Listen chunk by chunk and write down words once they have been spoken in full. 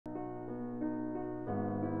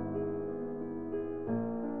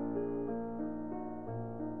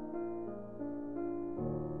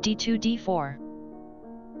d2 d4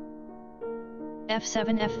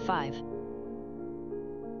 f7 f5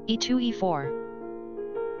 e2 e4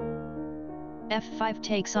 f5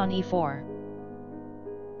 takes on e4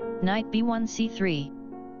 knight b1 c3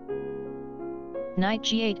 knight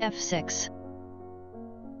g8 f6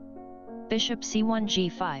 bishop c1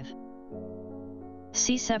 g5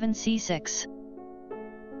 c7 c6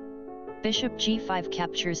 bishop g5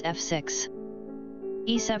 captures f6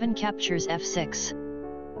 e7 captures f6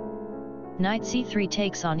 knight c3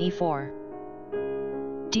 takes on e4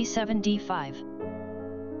 d7 d5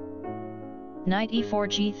 knight e4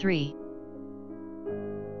 g3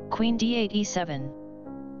 queen d8 e7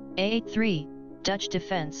 a8 3 Dutch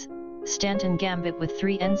defense Stanton gambit with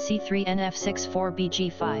 3n c3 n f6 4b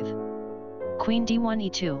g5 queen d1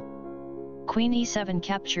 e2 queen e7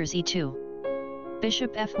 captures e2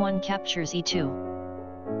 bishop f1 captures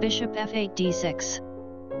e2 bishop f8 d6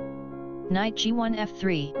 knight g1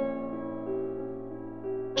 f3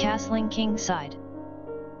 castling king side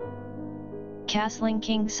castling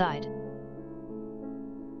king side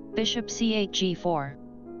bishop c8 g4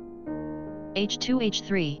 h2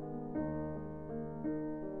 h3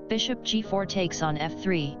 bishop g4 takes on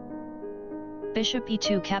f3 bishop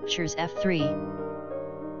e2 captures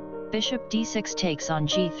f3 bishop d6 takes on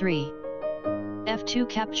g3 f2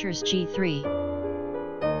 captures g3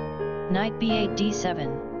 knight b8 d7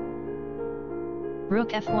 rook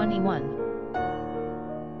f1 e1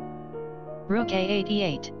 rook a8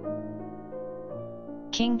 e8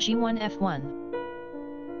 king g1 f1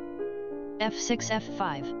 f6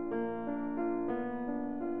 f5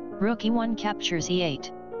 rook e1 captures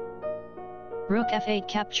e8 rook f8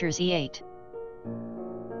 captures e8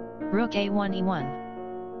 rook a1 e1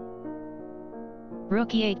 rook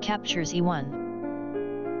e8 captures e1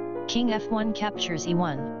 king f1 captures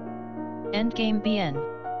e1 endgame bn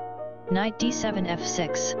knight d7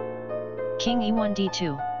 f6 king e1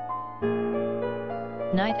 d2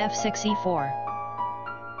 knight f6 e4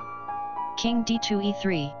 king d2 e3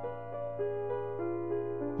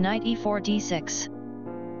 knight e4 d6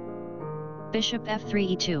 bishop f3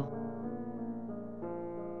 e2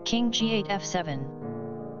 king g8 f7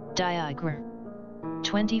 diagram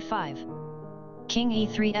 25 king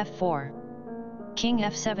e3 f4 king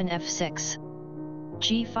f7 f6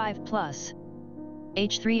 g5 plus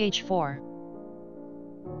h3 h4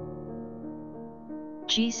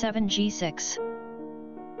 g7 g6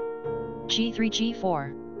 g3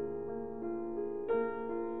 g4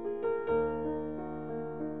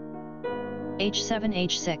 h7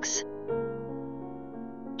 h6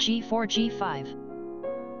 g4 g5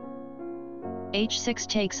 h6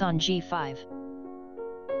 takes on g5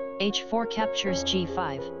 h4 captures g5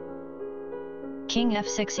 king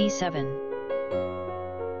f6 e7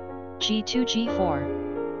 g2 g4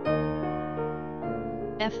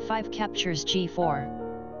 f5 captures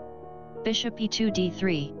g4 bishop e2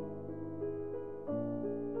 d3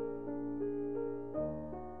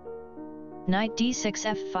 knight d6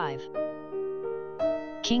 f5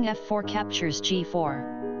 king f4 captures g4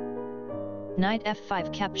 knight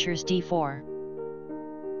f5 captures d4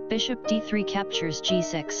 bishop d3 captures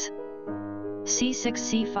g6 c6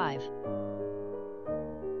 c5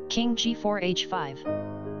 king g4 h5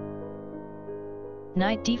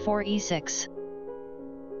 knight d4 e6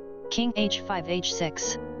 king h5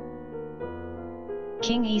 h6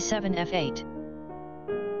 king e7 f8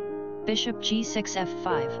 bishop g6 f5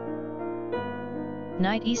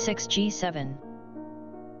 knight e6 g7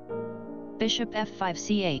 bishop f5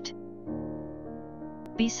 c8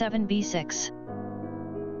 b7 b6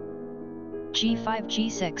 g5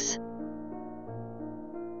 g6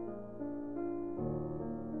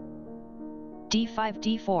 d5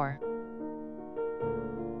 d4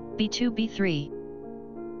 b2 b3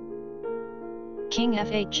 king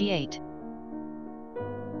f8 g8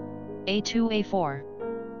 a2 a4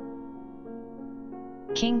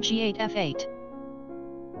 king g8 f8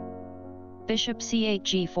 bishop c8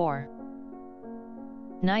 g4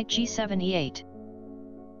 knight g7 e8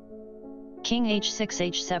 king h6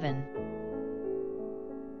 h7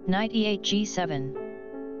 knight e8 g7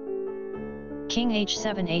 king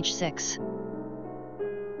h7 h6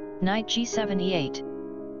 knight g7 e8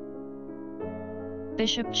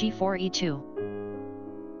 bishop g4 e2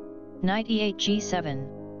 knight e8 g7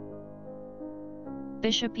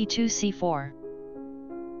 bishop e2 c4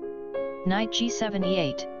 knight g7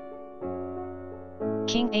 e8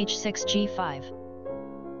 king h6 g5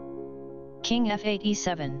 king f8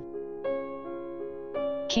 e7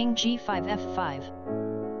 king g5 f5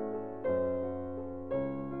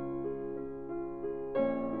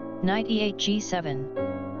 knight e8 g7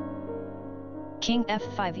 king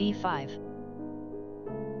f5 e5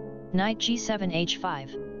 Knight g7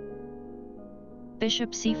 h5.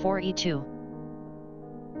 Bishop c4 e2.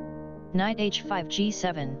 Knight h5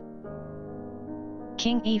 g7.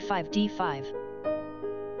 King e5 d5.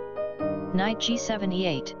 Knight g7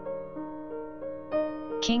 e8.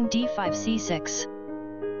 King d5 c6.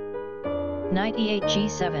 Knight e8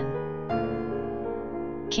 g7.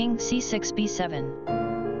 King c6 b7.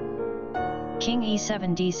 King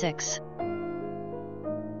e7 d6.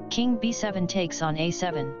 King b7 takes on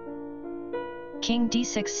a7. King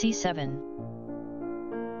d6 c7.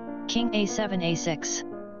 King a7 a6.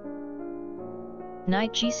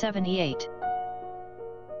 Knight g7 e8.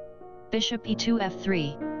 Bishop e2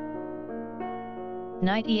 f3.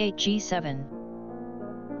 Knight e8 g7.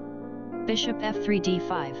 Bishop f3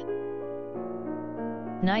 d5.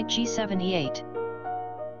 Knight g7 e8.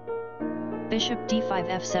 Bishop d5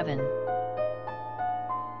 f7.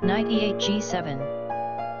 Knight e8 g7.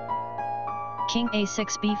 King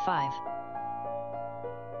a6 b5.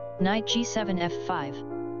 Knight g7 f5.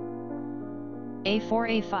 a4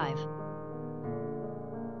 a5.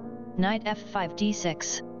 Knight f5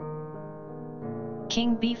 d6.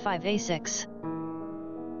 King b5 a6.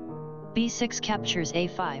 b6 captures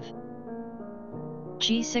a5.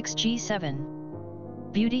 g6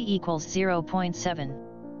 g7. Beauty equals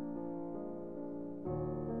 0.7.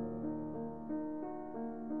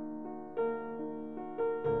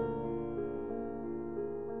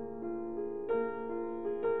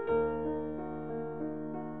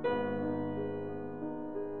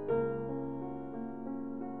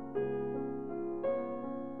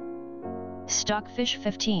 Stockfish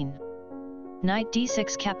 15. Knight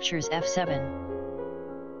d6 captures f7.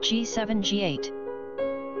 g7 g8.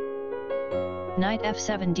 Knight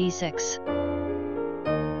f7 d6.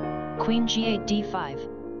 Queen g8 d5.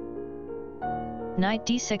 Knight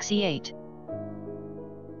d6 e8.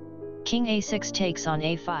 King a6 takes on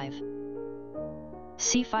a5.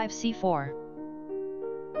 c5 c4.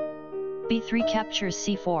 b3 captures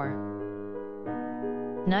c4.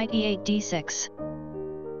 Knight e8 d6.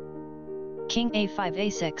 King a5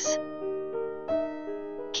 a6.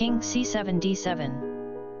 King c7 d7.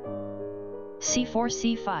 c4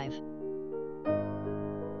 c5.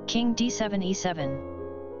 King d7 e7.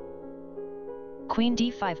 Queen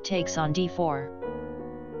d5 takes on d4.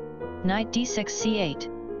 Knight d6 c8.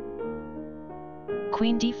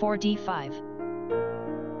 Queen d4 d5.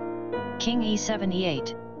 King e7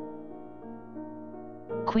 e8.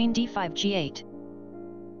 Queen d5 g8.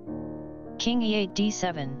 King e8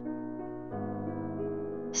 d7.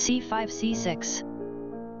 c5 c6.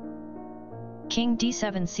 King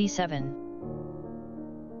d7 c7.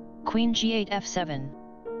 Queen g8 f7.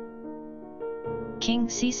 King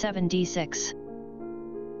c7 d6.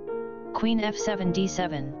 Queen f7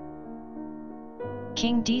 d7.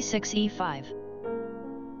 King d6 e5.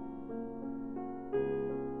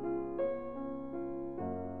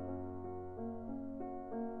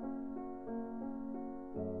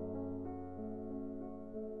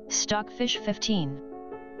 Stockfish 15.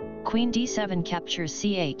 Queen d7 captures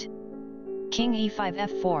c8. King e5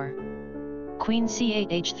 f4. Queen c8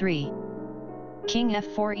 h3. King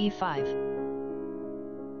f4 e5.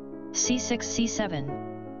 c6 c7.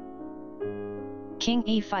 King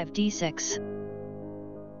e5 d6.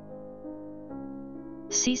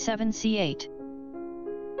 c7 c8.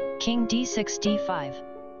 King d6 d5.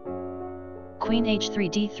 Queen h3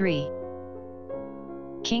 d3.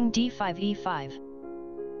 King d5 e5.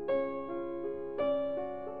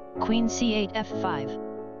 Queen c8 f5.